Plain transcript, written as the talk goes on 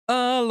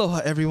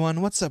Aloha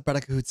everyone, what's up?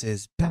 BraddahKahuutz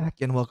is back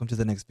and welcome to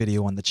the next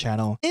video on the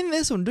channel. In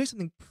this one, I'm doing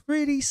something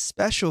pretty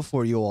special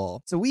for you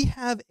all. So we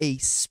have a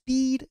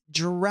speed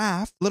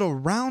draft, little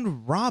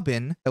round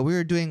robin that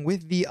we're doing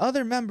with the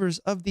other members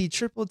of the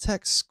Triple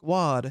Tech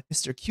squad,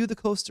 Mr.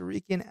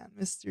 QtheCostaRican and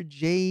Mr.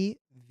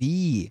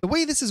 JayVee. The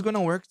way this is going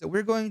to work is that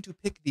we're going to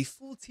pick the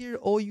full tier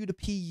OU to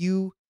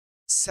PU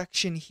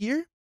section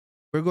here.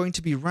 We're going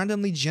to be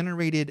randomly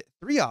generated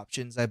 3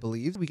 options, I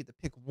believe. We get to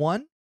pick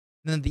one.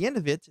 And then at the end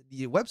of it,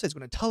 the website's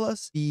going to tell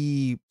us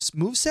the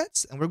move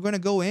sets, and we're going to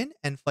go in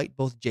and fight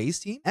both Jay's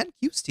team and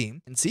Q's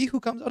team and see who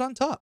comes out on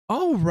top.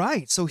 All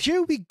right, so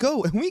here we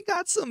go, and we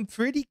got some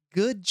pretty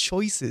good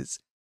choices.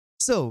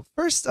 So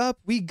first up,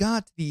 we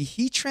got the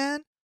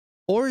Heatran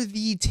or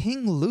the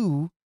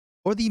Ting-Lu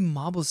or the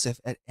Mobblesif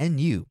at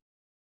NU.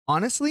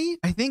 Honestly,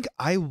 I think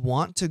I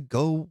want to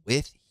go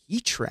with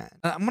Heatran.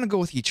 I'm going to go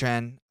with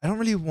Heatran. I don't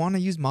really want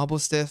to use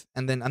Mobblesif,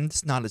 and then I'm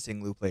just not a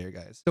Ting-Lu player,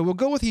 guys. So we'll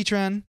go with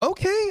Heatran.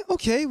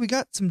 Okay, we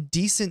got some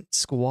decent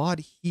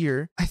squad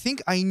here. I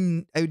think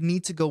I would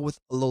need to go with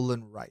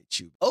Alolan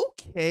Raichu.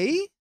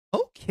 Okay.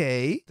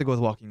 To go with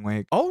Walking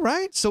Wake. All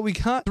right, so we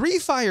got 3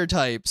 fire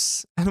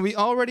types, and we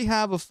already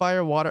have a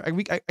fire water.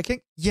 I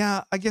can't.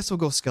 Yeah, I guess we'll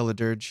go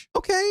Skeledirge.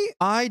 Okay,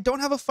 I don't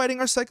have a fighting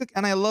or psychic,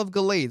 and I love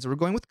Gallade, so we're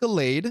going with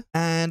Gallade.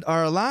 And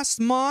our last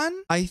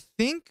mon, I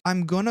think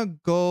I'm gonna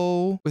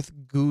go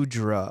with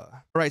Goodra.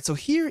 All right, so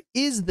here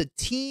is the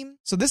team.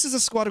 So this is a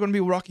squad we're gonna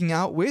be rocking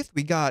out with.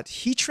 We got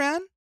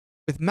Heatran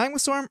with Magma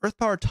Storm, Earth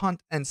Power,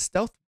 Taunt, and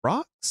Stealth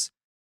Rocks.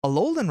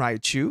 Alolan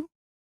Raichu.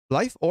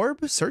 Life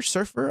Orb, Surge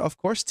Surfer, of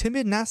course,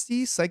 Timid,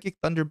 Nasty, Psychic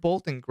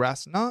Thunderbolt, and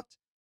Grass Knot.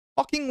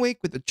 Walking Wake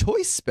with the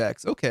Choice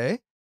Specs. Okay,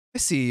 I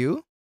see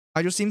you.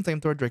 Hydro Steam,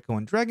 Flamethrower, Draco,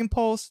 and Dragon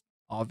Pulse.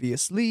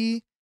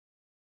 Obviously.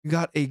 You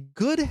got a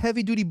good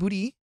heavy-duty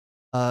booty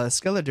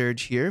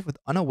Skeledirge here with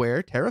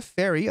Unaware, Terra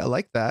Fairy, I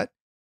like that.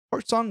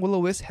 Torch Song,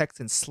 Will-O-Wisp, Hex,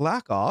 and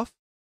Slack Off.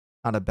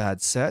 Not a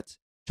bad set.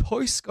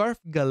 Choice Scarf,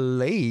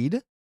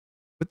 Gallade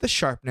with the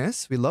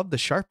Sharpness. We love the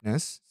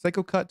Sharpness.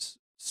 Psycho Cut,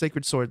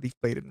 Sacred Sword, Leaf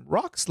Blade, and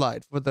Rock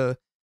Slide for the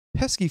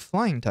pesky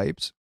flying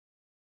types.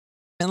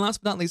 And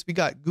last but not least, we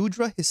got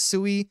Goodra,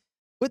 Hisui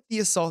with the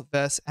Assault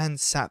Vest and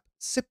Sap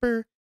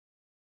Sipper.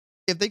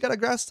 If they got a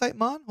grass type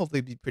mon, hopefully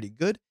it'd be pretty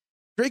good.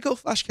 Draco,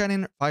 Flash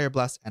Cannon, Fire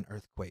Blast, and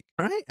Earthquake.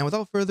 All right, and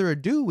without further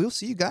ado, we'll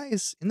see you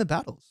guys in the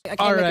battles.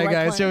 All right,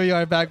 guys, here we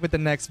are back with the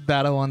next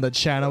battle on the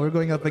channel. We're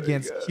going up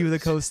against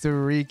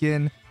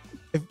QtheCostaRican.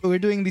 If we're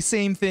doing the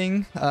same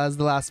thing as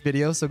the last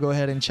video, so go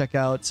ahead and check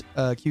out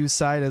Q's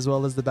side as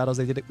well as the battles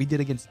we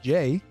did against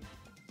Jay.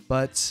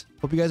 But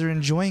hope you guys are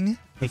enjoying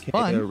the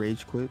fun.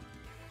 Rage quit.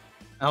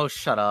 Oh,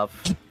 shut up.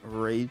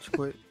 Rage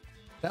quit.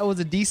 That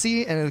was a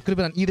DC, and it could have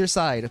been on either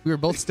side if we were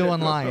both still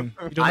online.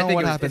 You don't know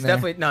what happened there.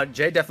 Definitely, no,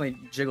 Jay definitely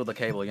jiggled the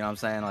cable, you know what I'm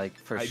saying? Like,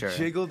 for sure.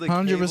 Jiggled the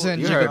 100%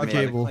 cable. jiggled the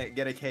cable.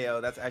 Get a KO.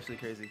 That's actually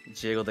crazy.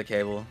 Jiggled the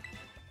cable.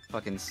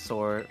 Fucking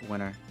sore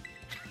winner.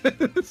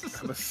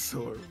 I'm a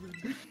sore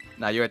winner.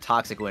 Nah, you're a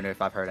toxic winner if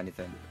I've heard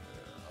anything.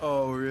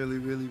 Oh, really?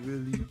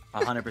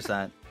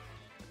 100%.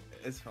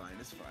 It's fine.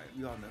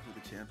 We all know who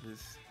the champ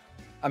is.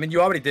 I mean, you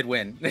already did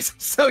win.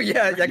 So,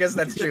 yeah, I guess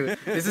that's true.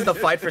 This is the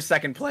fight for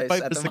second place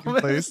at the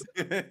moment. Place.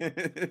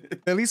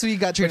 At least we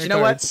got trainer you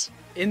know cards.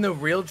 What? In the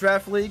real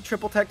Draft League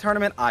Triple Tech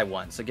tournament, I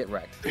won, so get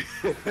wrecked.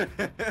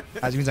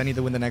 That means I need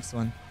to win the next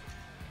one.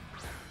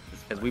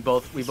 Because we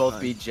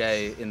both beat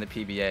Jay in the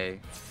PBA.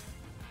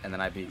 And then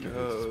I beat you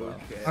as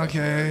well.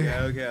 Okay.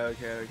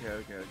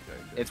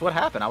 It's what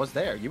happened. I was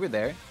there. You were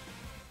there.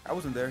 I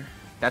wasn't there.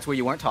 That's where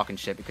you weren't talking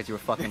shit because you were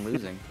fucking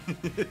losing.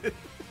 If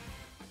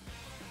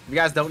you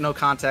guys don't know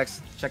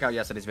context, check out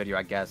yesterday's video,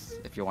 I guess,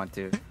 if you want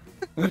to.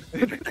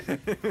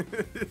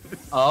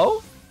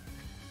 Oh?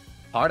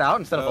 Hard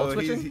out instead of ult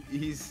switching?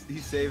 He's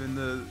saving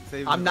the.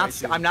 I'm not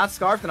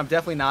scarfed, and I'm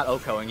definitely not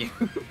OHKOing you.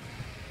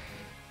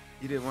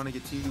 You didn't want to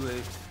get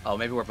T-waved. Oh,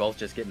 maybe we're both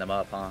just getting them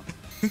up, huh?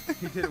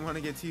 You didn't want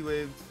to get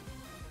T-waved.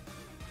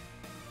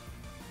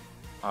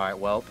 Alright,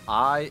 well,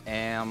 I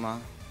am...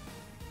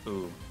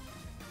 Ooh.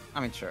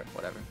 I mean, sure,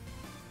 whatever.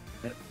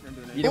 You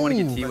didn't want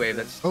to get T-waved,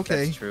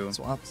 that's true.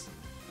 Swaps.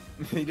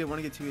 You didn't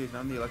want to get T-waved,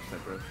 I'm the electric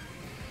type, bro.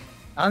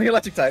 I'm the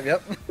electric type,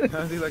 yep.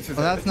 I'm the electric type.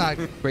 Well, that's not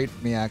great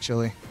for me,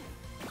 actually.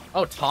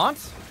 Oh,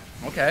 taunt?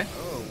 Okay.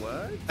 Oh,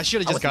 what? I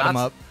should have just got him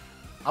up.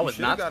 I was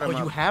not... Oh,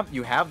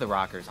 you have the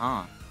rockers,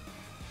 huh?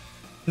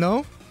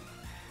 No?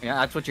 Yeah,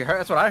 that's what you heard.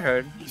 That's what I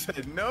heard. You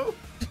said no?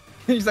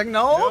 He's like,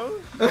 no?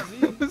 No?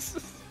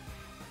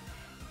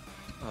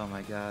 Oh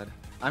my god.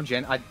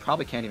 I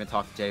probably can't even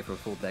talk to Jay for a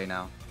full day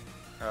now.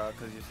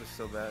 Because you're just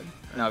so bad?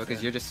 No,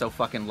 because you're just so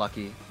fucking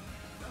lucky.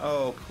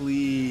 Oh,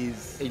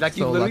 please. Like,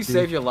 you literally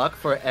save your luck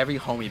for every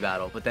homie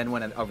battle, but then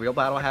when a real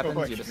battle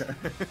happens, you just...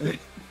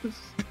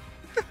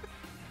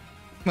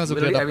 Might as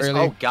well put it up early.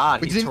 Oh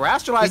god, he's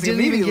terrestrializing immediately.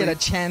 We didn't even get a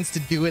chance to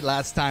do it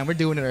last time. We're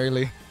doing it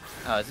early.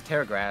 Oh, it's a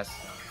Terra Grass.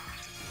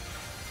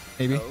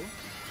 Maybe. Oh.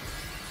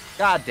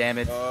 God damn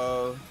it.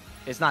 Oh.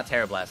 It's not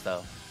Terra Blast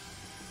though.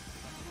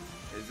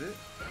 Is it?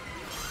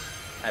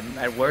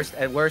 At worst,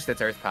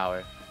 it's Earth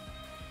Power.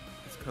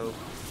 It's cool.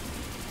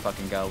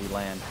 fucking go. We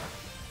land.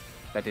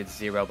 That did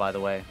 0, by the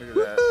way. Look at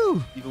that.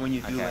 Woohoo! Even when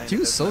you do land, it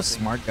Dude's does so nothing.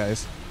 smart,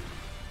 guys.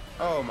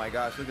 Oh my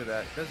gosh, look at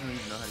that. Doesn't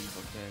even know how to use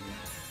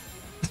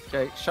candy.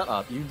 Okay, shut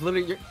up. You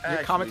literally, your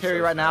Actually, commentary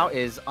so right now smart.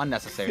 is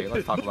unnecessary.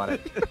 Let's talk about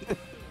it.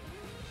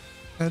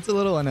 It's a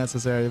little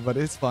unnecessary, but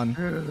it's fun.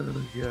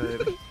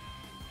 Good.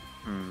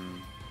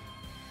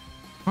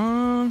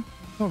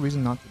 No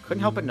reason not to.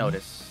 Couldn't help but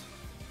notice.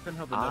 Couldn't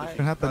help but I- notice.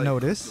 Couldn't help but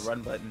Probably notice. The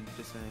run button,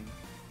 just saying.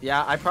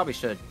 Yeah, I probably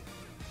should.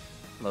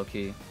 Low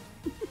key.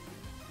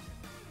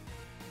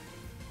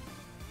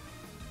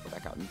 Go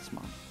back out in this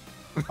mom.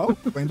 Oh,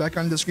 going back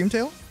on the Scream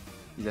Tail?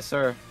 Yes,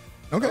 sir.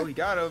 Okay. Oh, he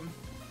got him.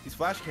 He's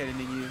flash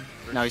cannoning you.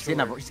 for No, he's sure.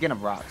 getting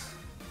up rocks.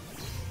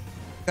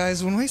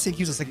 Guys, when I say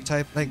use a second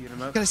type, like, Get him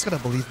you up. guys gotta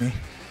believe me.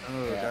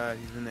 Oh Yeah. god,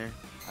 he's in there.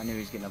 I knew he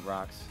was getting up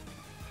rocks.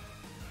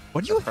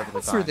 What do you That's have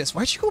perfectly for fine. this?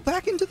 Why'd you go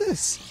back into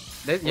this?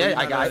 Yeah,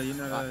 I got. He's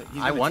I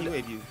gonna wonder.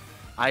 T-wave you.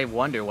 I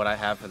wonder what I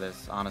have for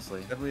this,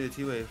 honestly. Definitely the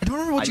T-wave. I don't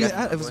remember what I you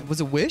got- had.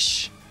 Was it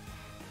Wish?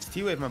 It's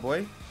T-wave, my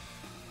boy.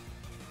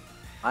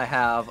 I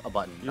have a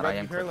button You're that I about to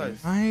am be clicking.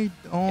 paralyzed.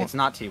 I don't. It's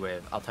not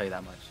T-Wave. I'll tell you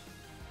that much.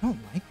 I don't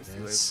like It's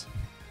this.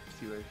 It's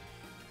T-wave.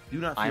 Do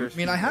not I'm- fear. I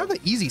mean, I have the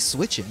easy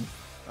switching.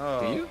 Oh.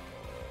 Do you?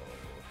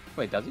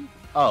 Wait, does he?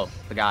 Oh,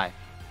 the guy.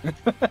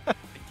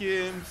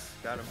 Kims.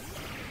 Got him.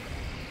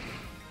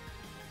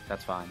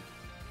 That's fine.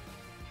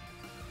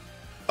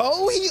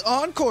 Oh, he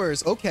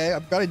encores. Okay,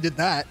 I'm glad I did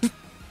that.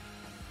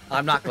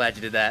 I'm not glad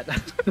you did that.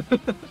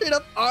 Straight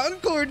up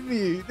encored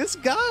me. This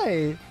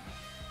guy.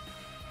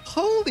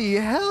 Holy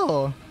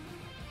hell.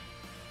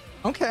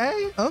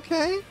 Okay,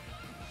 okay.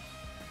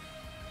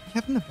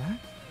 Kept in the back.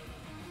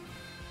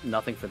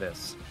 Nothing for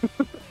this.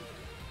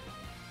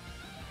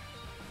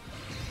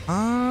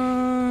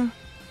 Uh,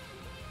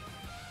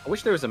 I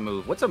wish there was a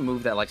move. What's a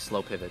move that like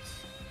slow pivots?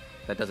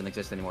 That doesn't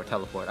exist anymore.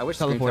 Teleport. I wish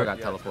Scream Teleport. Tail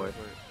got teleport.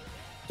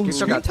 Ooh, Scream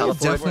Tail got Tail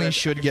teleport. definitely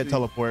should get Actually-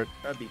 teleport.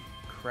 That'd be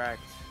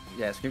cracked.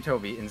 Yeah, Scream Tail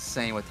would be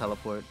insane with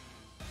teleport.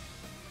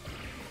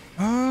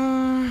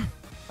 Uh,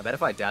 I bet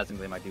if I Dazzling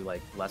Gleam, I do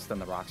like less than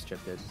the Rocks chip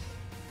did.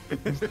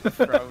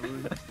 Probably.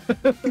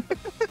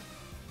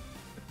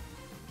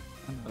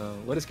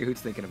 What is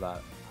Kahoot's thinking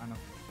about? I don't know.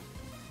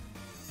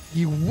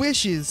 He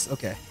wishes.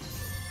 Okay.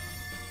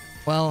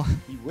 Well,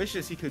 He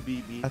wishes he could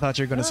beat me. I thought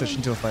you were going to switch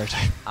into a fire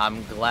type.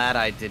 I'm glad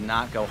I did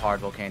not go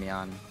hard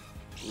Volcanion.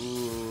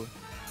 Ooh.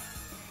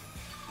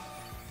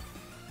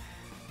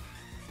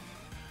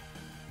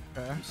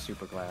 Okay. I'm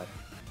super glad.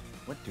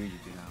 What do you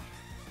do now?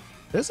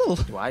 There's a.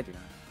 What do I do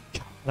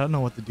now? I don't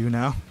know what to do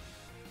now.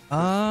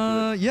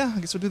 Yeah, I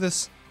guess we'll do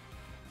this.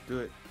 Do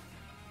it.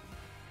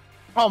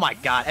 Oh my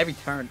god, every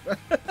turn.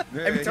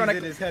 Every turn I-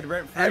 his head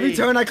rent free. Every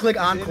turn I click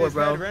He's in Encore, his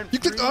bro. head rent You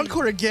clicked free.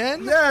 Encore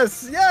again?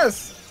 Yes,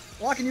 yes!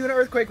 Locking you in an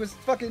Earthquake was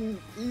fucking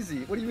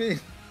easy. What do you mean?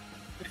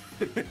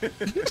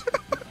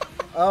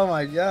 Oh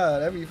my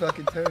god, every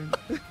fucking turn.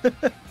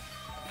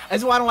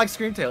 That's why I don't like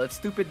Scream Tail. It's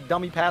stupid,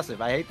 dummy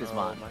passive. I hate this Oh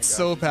mon. my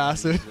So God,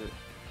 he's gonna passive. use it.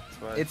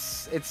 That's why.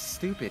 It's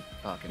stupid.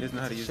 Fucking. He doesn't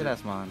know how to use shit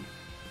ass mon.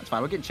 That's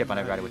fine. We're getting chip on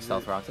Doesn't know how everybody to with use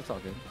Stealth it. Rocks. That's all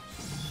good.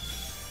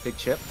 Big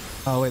chip.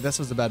 Oh, wait, this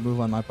was a bad move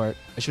on my part.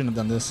 I shouldn't have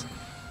done this.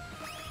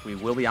 We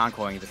will be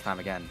encoring this time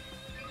again.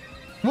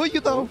 Will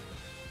you, though?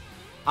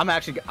 I'm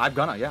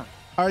gonna, yeah.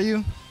 Are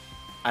you?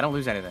 I don't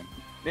lose anything.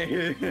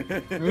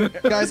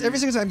 Guys, every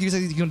single time he says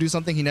he's going to do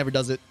something, he never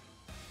does it.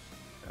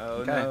 Oh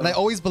Okay. no. And I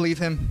always believe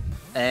him.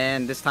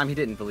 And this time he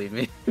didn't believe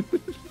me.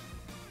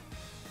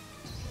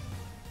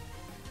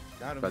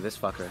 Got him. Bro, this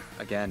fucker.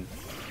 Again.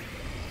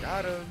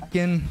 Got him.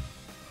 Again.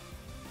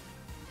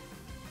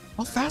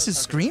 How fast is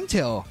Scream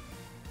Tail?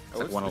 It's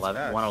like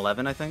 111.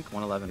 111, I think.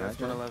 111, Yeah, right? it's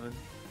 111.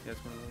 Yeah,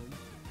 it's 111.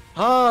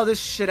 Oh, this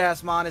shit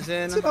ass mon is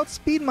in. It's about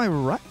speed my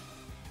right.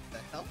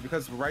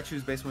 Because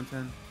Raichu's base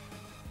 110.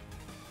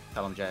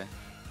 Tell him, Jay.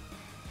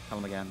 Tell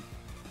him again.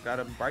 Got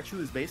him. Raichu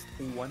is based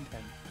 110.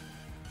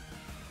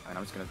 Alright,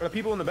 I'm just gonna. For the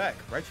people in the back,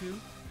 Raichu.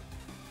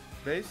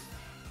 Base.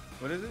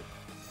 What is it?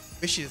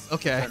 Wishes.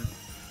 Okay. 10.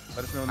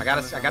 Let us know. In the I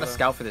gotta comments down below.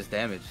 scout for this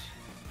damage.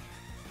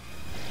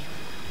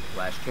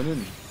 Flash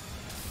cannon.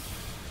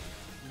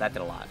 That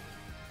did a lot.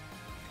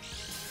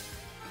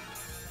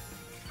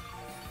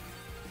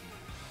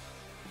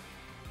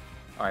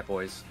 Alright,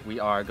 boys. We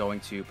are going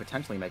to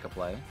potentially make a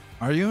play.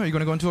 Are you? Are you going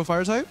to go into a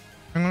fire type?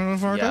 Are you going to go into a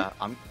fire Yeah, type?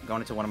 I'm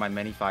going into one of my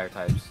many fire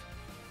types.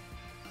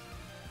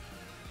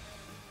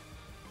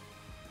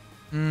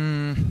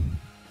 Hmm.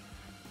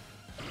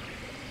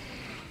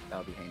 That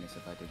would be heinous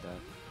if I did that.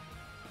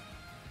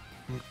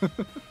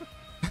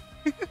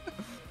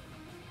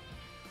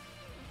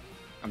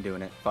 I'm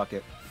doing it. Fuck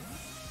it.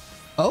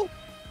 Oh?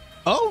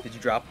 Oh? Did you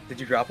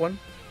drop one?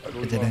 I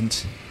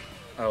didn't.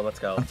 Oh, let's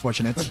go.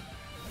 Unfortunate.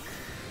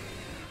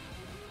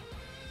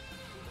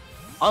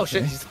 Oh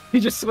shit, Okay. he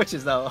just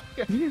switches though.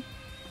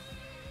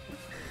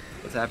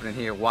 What's happening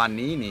here?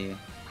 Wanini.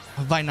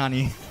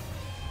 Vainani.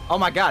 Oh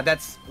my god,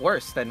 that's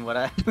worse than what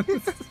I... Do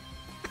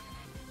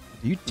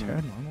you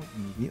Terra normal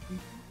immediately?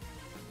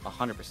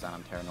 100%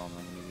 I'm Terra Normal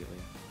immediately.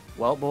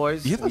 Well,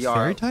 boys, Do you have a we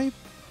fairy type?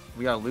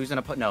 we are losing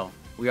a no,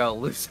 we are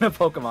losing a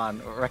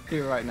Pokemon right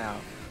here, right now.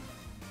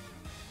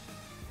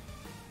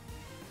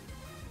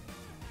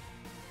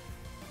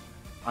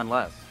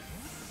 Unless.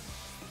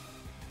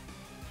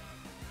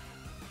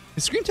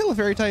 Is Scream Tail a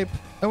fairy type?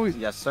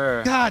 Yes,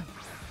 sir. God.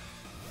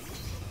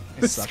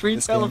 I suck at Screen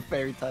this Tail game. of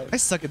fairy type. I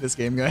suck at this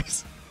game,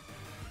 guys.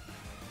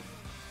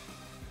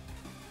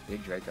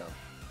 Big Draco.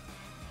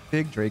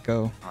 Big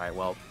Draco. All right.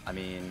 Well, I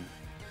mean,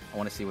 I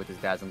want to see what this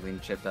Dazzling Gleam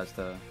chip does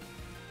to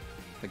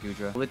the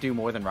Gudra. Will it do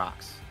more than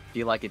rocks?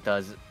 Feel like it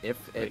does. If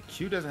it. Wait,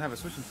 Q doesn't have a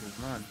switch into his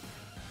mon.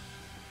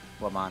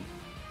 What mon?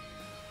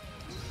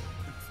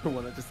 The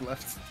one that just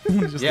left.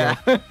 Just Yeah.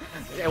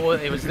 Yeah. Well,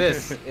 it was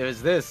this. It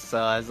was this. So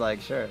I was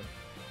like, sure.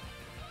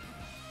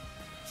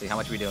 See how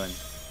much we doing.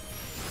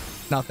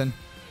 nothing.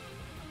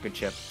 Good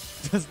chip.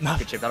 Does not.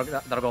 Good chip.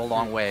 That'll go a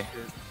long way.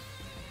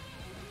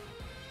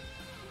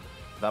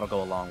 That'll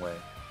go a long way.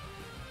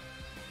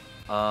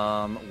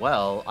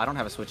 Well, I don't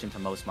have a switch into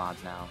most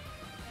mods now.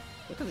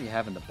 What does he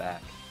have in the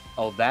back?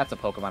 Oh, that's a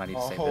Pokemon I need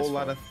to save this for. A whole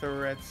lot of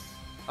threats.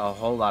 A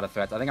whole lot of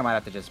threats. I think I might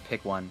have to just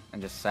pick one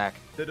and just sack.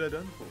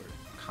 Done for.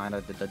 Kind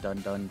of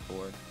done for.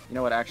 You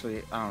know what?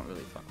 Actually, I don't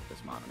really fuck with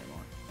this mod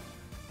anymore.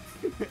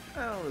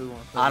 I don't really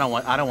want. I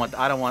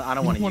don't want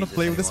to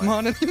play with this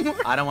mon anymore.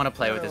 I don't want to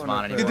play with this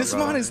mon anymore. Dude, this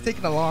bro. mon is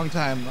taking a long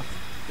time.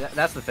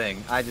 That's the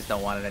thing. I just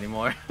don't want it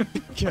anymore.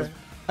 Okay.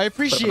 I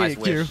appreciate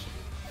it, Q.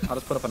 I'll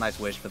just put up a nice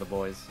wish for the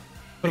boys.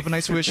 Put up a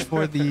nice wish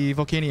for the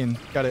Volcanion.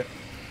 Got it.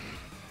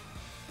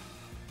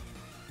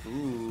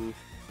 Ooh.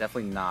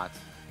 Definitely not.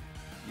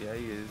 Yeah,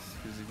 he is.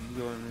 Because if you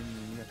go in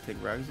and you have to take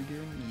routes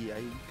again,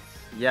 yikes.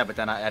 Yeah, but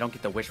then I don't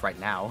get the wish right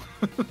now.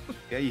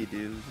 Yeah, you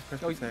do. Just press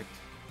protect.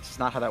 It's just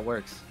not how that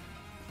works.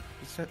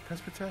 Just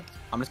press protect.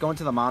 I'm just going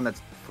to the mon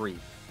that's free.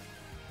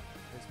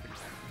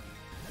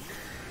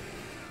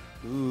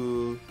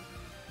 Ooh.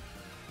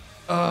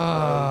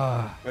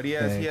 But he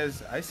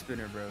has Ice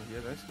Spinner, bro. He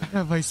has Ice Spinner. I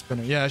have Ice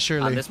Spinner. Yeah,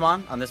 surely. On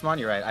this mon,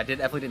 you're right. I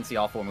definitely didn't see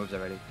all 4 moves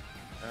already.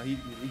 He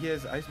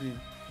has Ice Beam.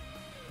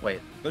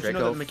 Wait, Don't Draco,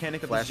 you know the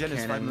mechanic of this Flash gen is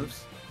 5 Cannon,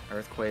 moves?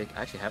 Earthquake.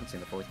 I actually haven't seen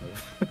the 4th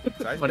move.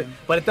 Ice but Beam.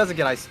 it doesn't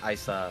get ice. It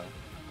Hopefully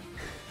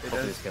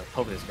does. it's kill.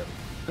 Hopefully it's kill.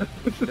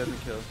 It doesn't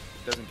kill.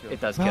 It doesn't kill. It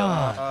does kill.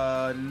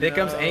 Ah.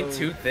 Thickums No. ain't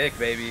too thick,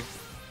 baby.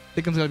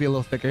 Thickums gotta be a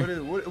little thicker.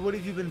 What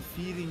have you been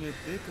feeding your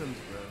Thickums,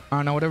 bro? I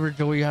don't know, whatever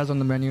Joey has on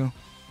the menu.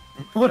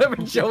 Whatever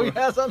Joey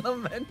has on the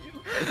menu.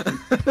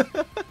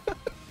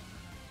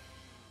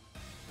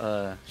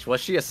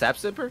 Was she a sap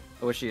sipper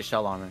or was she a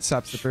shell armor?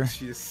 Sap Sipper.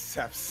 She is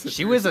sap sipper.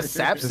 She was a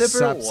sap The sipper.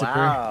 sap sipper.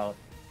 Wow.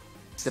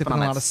 Sipping a on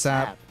lot that of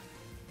sap.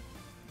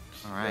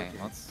 All right, Okay,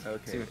 let's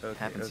okay, see what okay,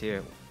 happens okay.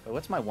 here.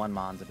 What's my one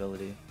Mons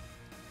ability?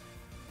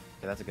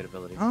 Okay, that's a good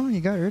ability. Oh,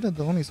 you got rid of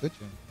the only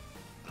switching.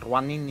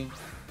 Rwanini.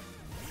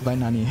 By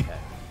Nani. Okay.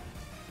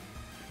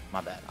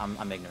 My bad.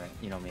 I'm ignorant.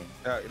 You know me.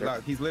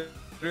 He's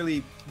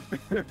literally. I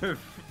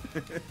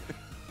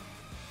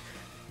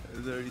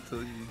already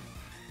told you.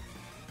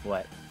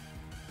 What?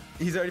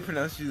 He's already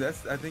pronounced you. I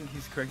think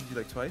he's corrected you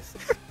like twice.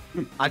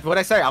 What'd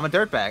I say? I'm a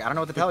dirtbag. I don't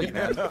know what to tell you,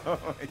 man. Oh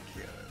my god.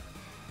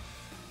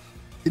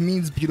 It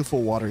means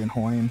beautiful water in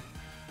Hawaiian.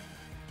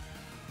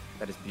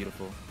 That is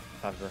beautiful.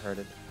 If I've ever heard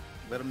it.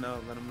 Let him know.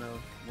 Let him know.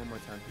 One more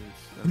time,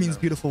 please. It means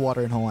beautiful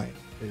water in Hawaiian.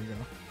 There you go.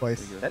 Twice.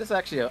 There you go. That is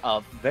actually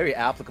a very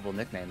applicable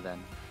nickname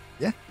then.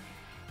 Yeah.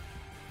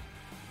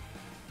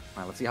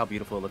 Alright, let's see how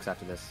beautiful it looks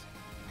after this.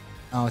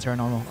 Oh, Terra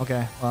normal.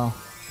 Okay, well.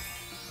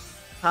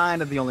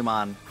 Kind of the only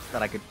mon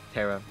that I could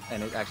Terra,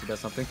 and it actually does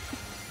something.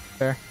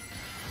 Fair.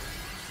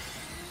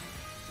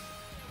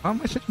 Oh,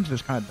 my switching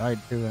just kind of died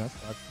too. That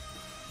sucks.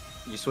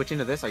 You switch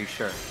into this? Are you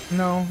sure?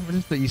 No,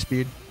 just the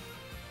E-Speed.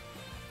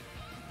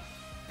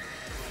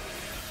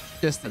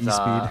 Just the It's,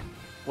 E-Speed.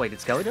 Wait,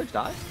 did Skelly Dirge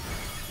die?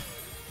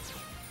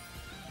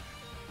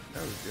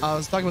 That was good. I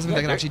was talking about something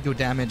that can actually do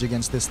damage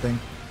against this thing.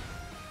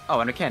 Oh,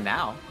 and it can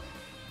now.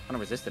 I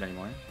don't resist it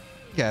anymore.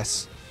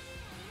 Yes.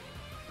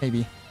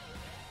 Maybe.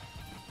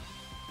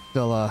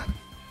 Still, a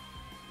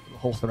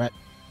whole threat.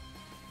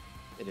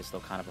 It is still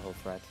kind of a whole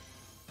threat.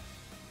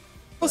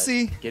 We'll But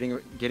see.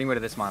 Getting rid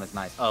of this mon is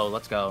nice. Oh,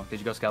 let's go. Did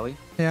you go Skelly?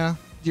 Yeah.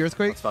 The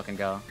Earthquake? Let's fucking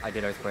go. I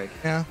did Earthquake.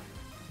 Yeah.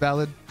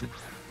 Valid.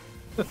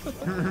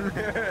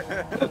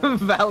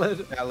 Valid.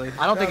 Valid.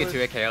 I don't think it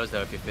Valid. 2-hit KOs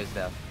though if you're Fizz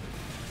Def.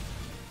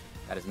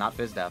 That is not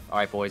Fizz Def.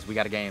 Alright, boys, we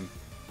got a game.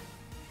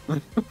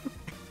 We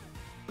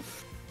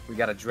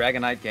got a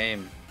Dragonite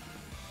game.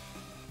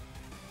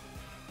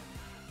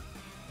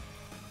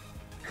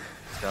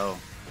 Let's go.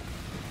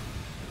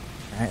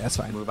 Alright, that's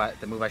fine.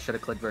 The move I should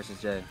have clicked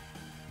versus Jay.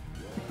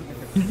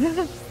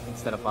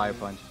 Instead of Fire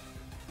Punch.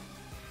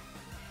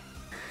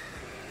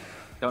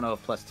 Don't know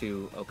if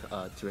 +2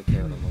 2-hit KO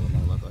to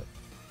Mola, but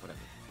whatever.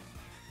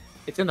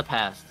 It's in the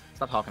past.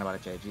 Stop talking about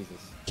it, Jay. Jesus.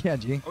 Yeah,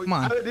 G. Oh, Come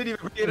on. I didn't even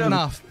bring it up.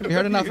 Enough. We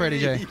heard enough already,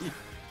 Jay.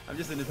 I'm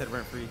just in his head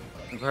rent free.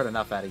 We've heard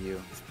enough out of you.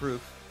 It's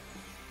proof.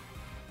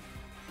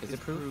 Is it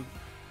proof?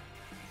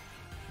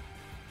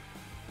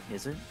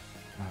 Is it?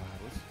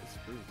 It's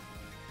proof.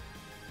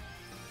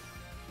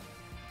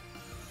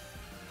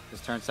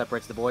 This turn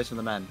separates the boys from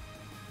the men.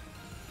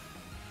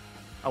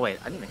 Oh wait,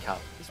 I didn't even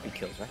count. This speed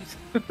kills, right?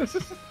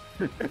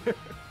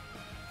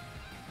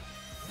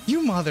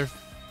 You mother...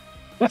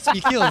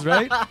 He kills,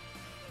 right?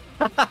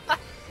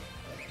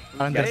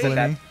 I'm Gotta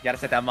definitely.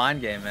 set that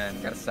mind game,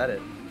 man. Gotta set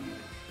it.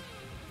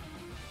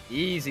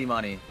 Easy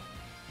money.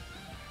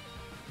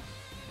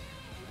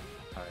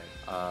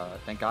 Alright,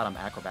 thank God I'm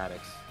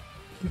acrobatics.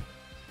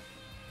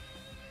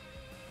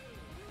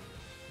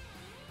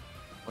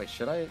 Wait,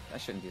 should I? I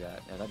shouldn't do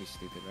that. Yeah, that'd be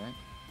stupid, right?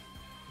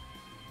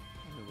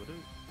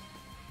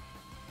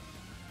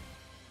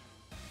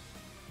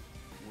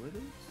 Would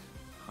it?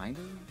 Kind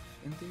of,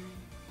 in theory.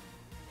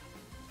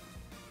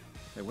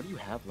 Wait, what do you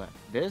have left?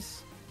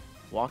 This?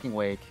 Walking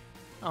Wake.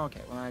 Oh,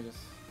 okay, well,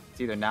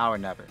 it's either now or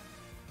never.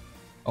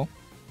 Oh.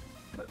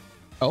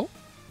 Oh? What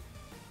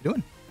you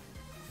doing?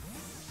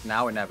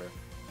 Now or never.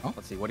 Oh.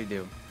 Let's see, what do you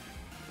do?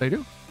 What do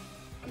you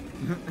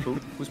do?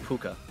 Who's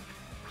Puka?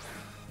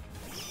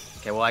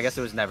 Okay, well, I guess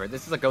it was never.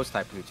 This is a ghost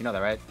type Kahootz. You know that,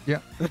 right? Yeah.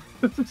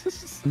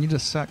 You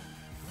just suck.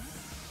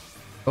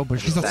 Oh, but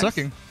she's not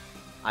sucking.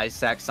 I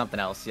sacked something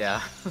else,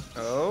 yeah.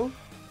 Oh.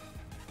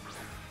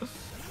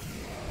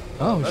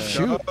 Oh, Let's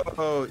shoot.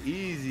 go.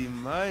 Easy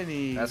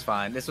money. That's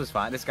fine. This was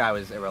fine. This guy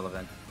was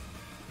irrelevant.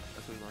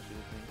 That's what you want you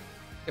to think.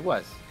 It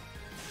was.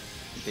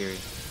 In theory.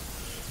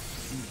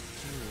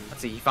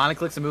 Let's see. He finally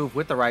clicks a move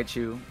with the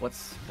Raichu.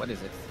 What is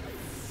it?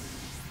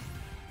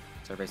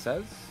 Survey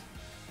says.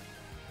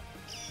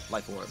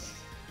 Life Orb.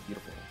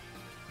 Beautiful.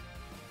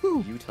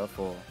 Woo.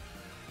 Beautiful.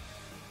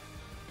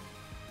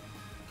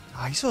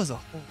 Ah, he still has a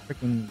whole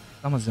freaking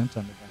Amazenta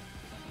on the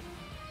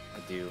back. I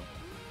do.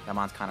 That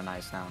mon's kind of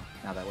nice now.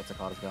 Now that what's it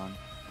called is gone.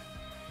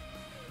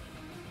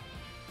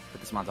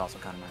 But this mon's also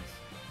kind of nice.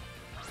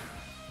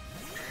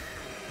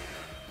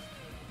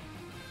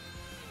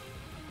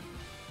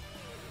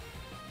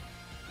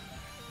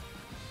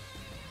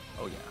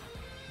 Oh yeah.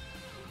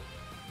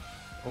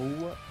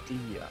 Oh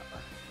yeah.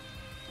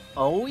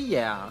 Oh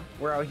yeah.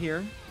 We're out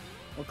here.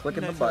 We're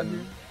clicking the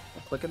button.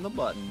 We're clicking the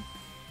button.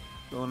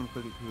 Don't let him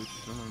click it, Coach.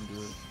 Don't let him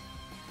do it.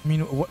 I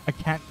mean, what? I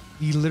can't.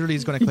 He literally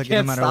is going to click it no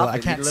can't matter stop what. I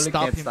it. can't He literally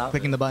stop can't him stop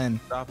clicking it. the button.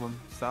 Stop him.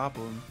 Stop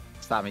him.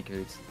 Stop me,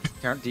 Coots.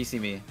 DC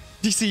me.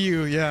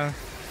 DCU, yeah.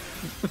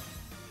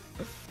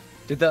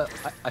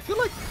 I feel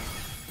like...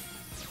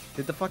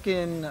 Did the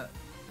fucking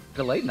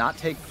Gallade not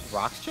take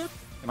Rock's chip?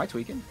 Am I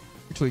tweaking?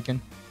 You're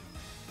tweaking.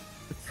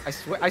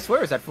 I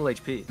swear it's at full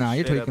HP. Nah,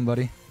 you're Straight tweaking, up.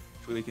 buddy.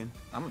 Tweaking.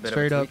 I'm a bit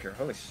Straight of a up. tweaker.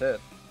 Holy shit.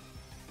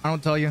 I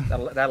don't tell you.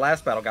 That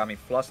last battle got me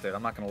flustered.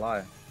 I'm not gonna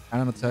lie. I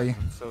don't tell you.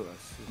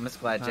 I'm just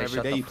glad Not Jay every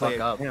shut day the you play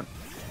fuck up. him.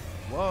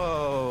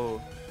 Whoa.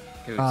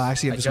 Coots,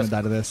 Actually, I'm just going to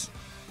die to this.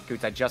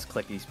 Coots, I just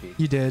clicked E-Speed.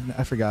 You did.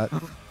 I forgot.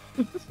 Oh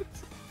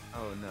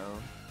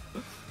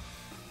no.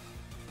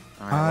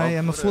 Alright, I well,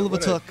 am a what a- fool of a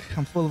what a- took.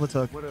 I'm full of a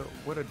took.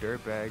 What a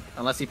dirtbag.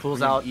 unless he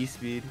pulls out...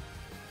 E-Speed.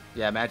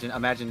 Yeah,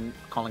 imagine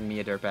calling me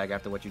a dirtbag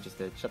after what you just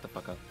did. Shut the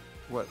fuck up.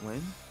 What,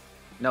 Lynn?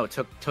 No,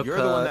 took You're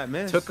the one that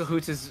missed. took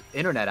Kahoots'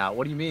 internet out.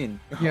 What do you mean?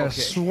 Yeah,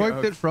 Okay, swiped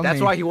okay. it from That's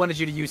me. why he wanted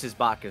you to use his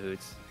bot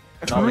Kahoots.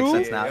 It all makes True.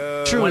 sense now.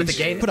 Yeah. True. He wanted to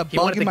gain. Put a He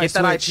wanted bug in to my get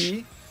that Switch. IP.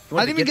 He I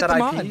wanted didn't to even get that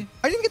them IP. on.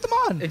 I didn't get them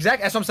on.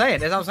 Exactly. That's what I'm saying.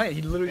 That's what I'm saying.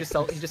 He literally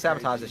just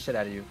sabotaged the shit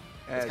out of you.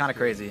 It's That's kind of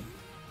crazy. crazy.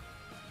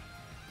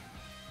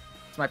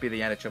 This might be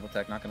the end of Triple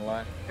Tech. Not gonna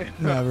lie.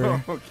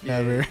 Never. Okay.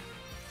 Never.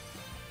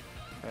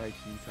 Actually,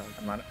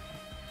 I'm not.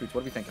 Coots,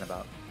 what are we thinking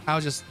about? I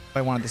was just,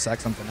 I wanted to sack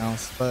something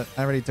else, but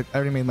I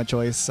already made my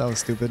choice. I was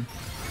stupid.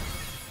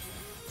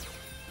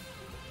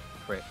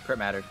 Crit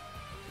mattered.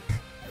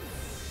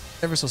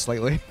 Ever so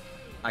slightly.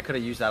 I could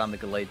have used that on the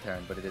Gallade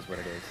turn, but it is what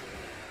it is.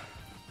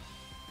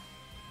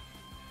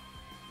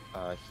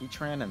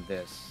 Heatran and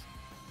this.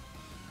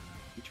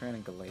 Heatran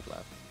and Gallade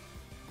left.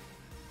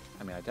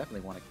 I mean, I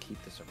definitely want to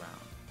keep this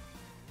around.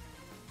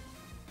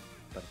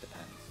 But it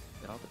depends.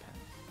 It all depends.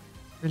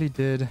 Really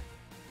did. I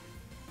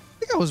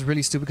think I was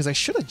really stupid because I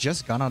should have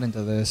just gone out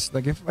into this.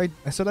 Like if I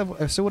still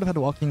would have had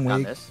a walking Not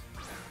wake. this.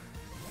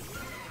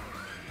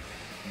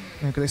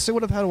 Yeah, because I still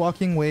would have had a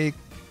walking wake.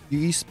 You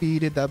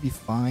e-speeded, that'd be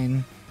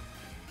fine.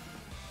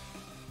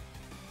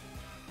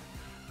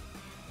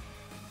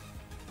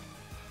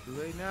 too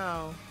late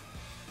now.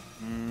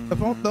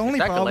 The only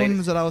Attack problem Gallade.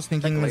 is that I was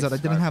thinking Attack is that I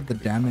Gallade didn't start have the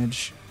could be fine.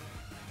 damage.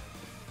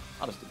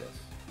 I'll just do this.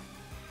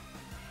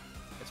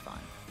 It's fine.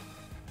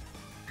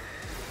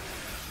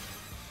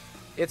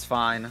 It's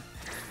fine.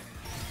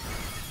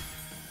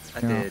 I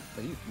Yeah. did.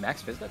 But you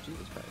max fizzed up?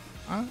 Jesus Christ.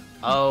 Nah.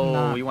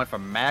 Oh, you went for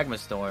Magma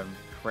Storm.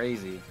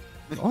 Crazy.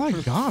 Oh my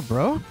god,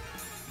 bro.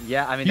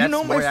 Yeah, I mean, You that's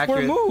know more my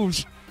accurate. 4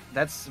 moves.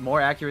 That's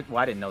more accurate. Well,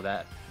 I didn't know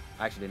that.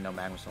 I actually didn't know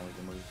Magma Storm was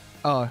the move.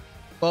 Oh,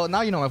 well,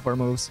 now you know my 4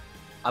 moves.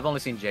 I've only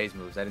seen Jay's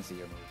moves. I didn't see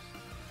your moves.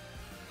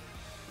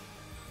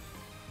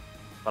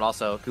 But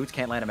also, Gooch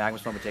can't land a Magma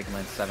Storm, but Jay can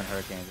land 7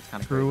 Hurricanes. It's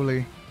kind of crazy.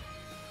 Truly.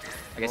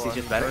 I guess he's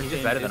just better. He's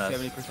just better than us.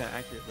 70%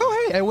 accurate.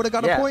 Oh, hey, I would have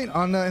got Yeah. a point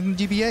on in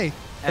GBA.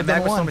 And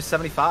Magma Storm is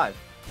 75,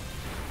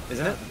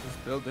 isn't it?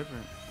 Just build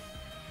different.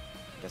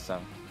 I guess so.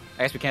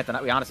 I guess we can't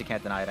deny. We honestly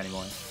can't deny it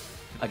anymore.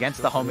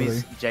 Against the homies,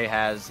 Really? Jay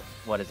has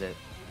what is it?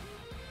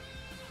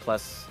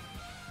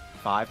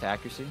 +5 to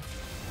accuracy.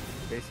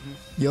 Baseness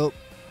Yup.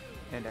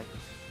 and accuracy.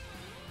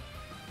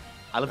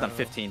 I lived on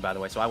 15, by the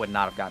way, so I would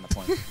not have gotten a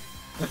point.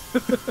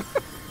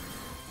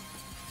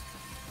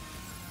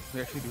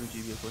 We're actually doing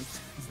GBA points.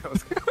 That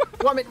was good.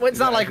 Well, I mean, it's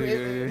not like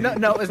Yeah.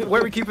 no.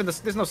 Where are we keeping this?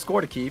 There's no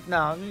score to keep.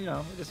 No, you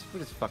know, we're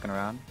just fucking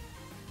around.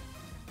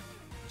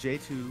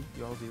 J2,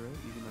 y'all 0,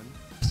 easy money.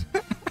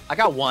 I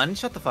got one.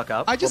 Shut the fuck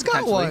up. I just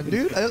got one,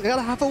 dude. I got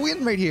a half a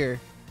win right here.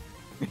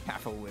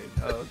 Half a win.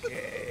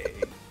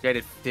 Okay.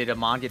 Jay, did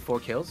Amon get 4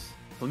 kills?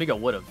 Flamigo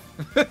would have.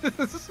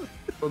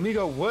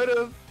 Amigo would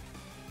have.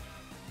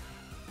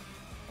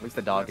 At least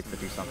the dog gets to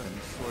do something.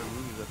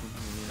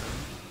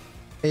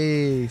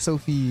 Hey,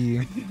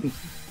 Sophie.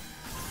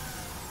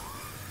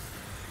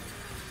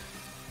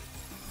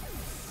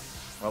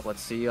 Well,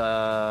 let's see. See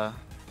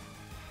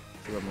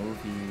what move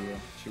he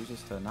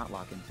chooses to not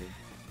lock into.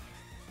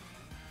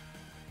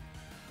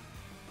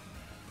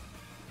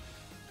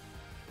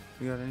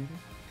 You got anything?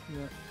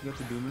 You got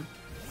the Doomer?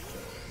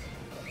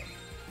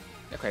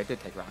 Okay, it did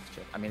take Rock's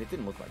chip. I mean, it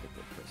didn't look like it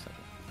did for a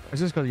second. It's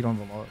just because you don't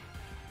have a lot.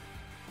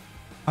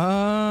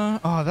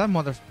 Oh, that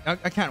mother.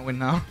 I can't win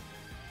now.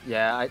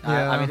 Yeah,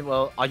 I mean,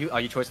 well, are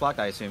you choice locked?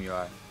 I assume you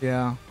are.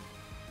 Yeah.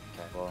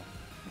 Okay, well,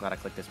 I'm glad I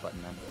clicked this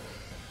button then.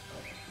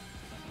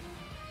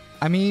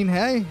 I mean,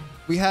 hey,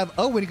 we have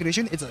a winning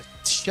condition. It's a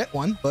shit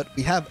one, but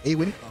we have a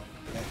winning.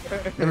 Oh,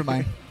 okay. Never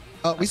mind.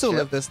 Oh, we still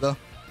live this though.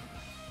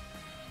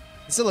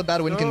 It's still a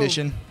bad win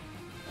condition.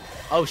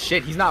 Oh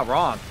shit, he's not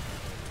wrong.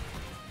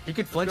 He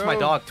could flinch my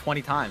dog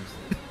 20 times.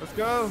 Let's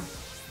go.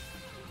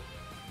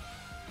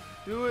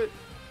 Do it.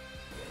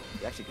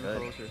 You actually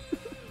could.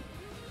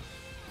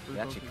 You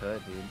actually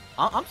could, dude.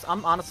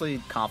 I'm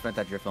honestly confident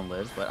that Drifloon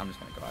lives, but I'm just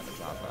gonna go out and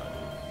drop.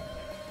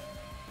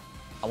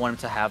 I want him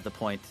to have the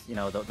point, you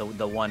know,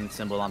 the one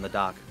symbol on the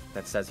dock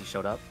that says he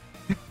showed up.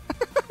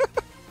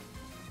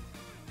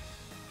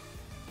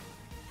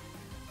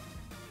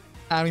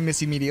 I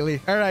miss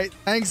immediately. All right,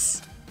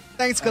 thanks,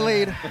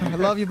 Khalid. I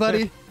love you,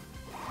 buddy.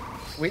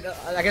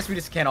 I guess we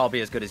just can't all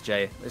be as good as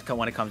Jay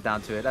when it comes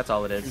down to it. That's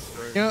all it is.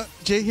 You know,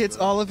 Jay hits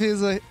all of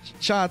his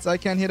shots. I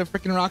can't hit a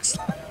freaking rock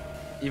slide.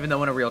 Even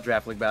though in a real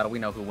draft league battle, we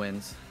know who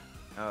wins.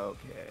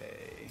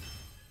 Okay.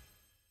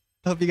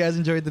 Hope you guys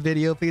enjoyed the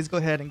video. Please go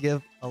ahead and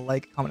give a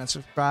like, comment, and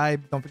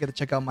subscribe. Don't forget to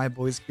check out my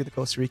boys,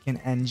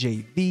 QtheCostaRican and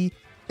JayVee. Link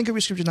in the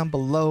description down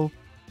below.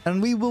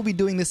 And we will be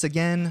doing this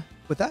again.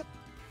 With that,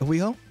 we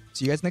hope.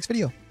 See you guys next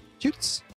video. Shoots.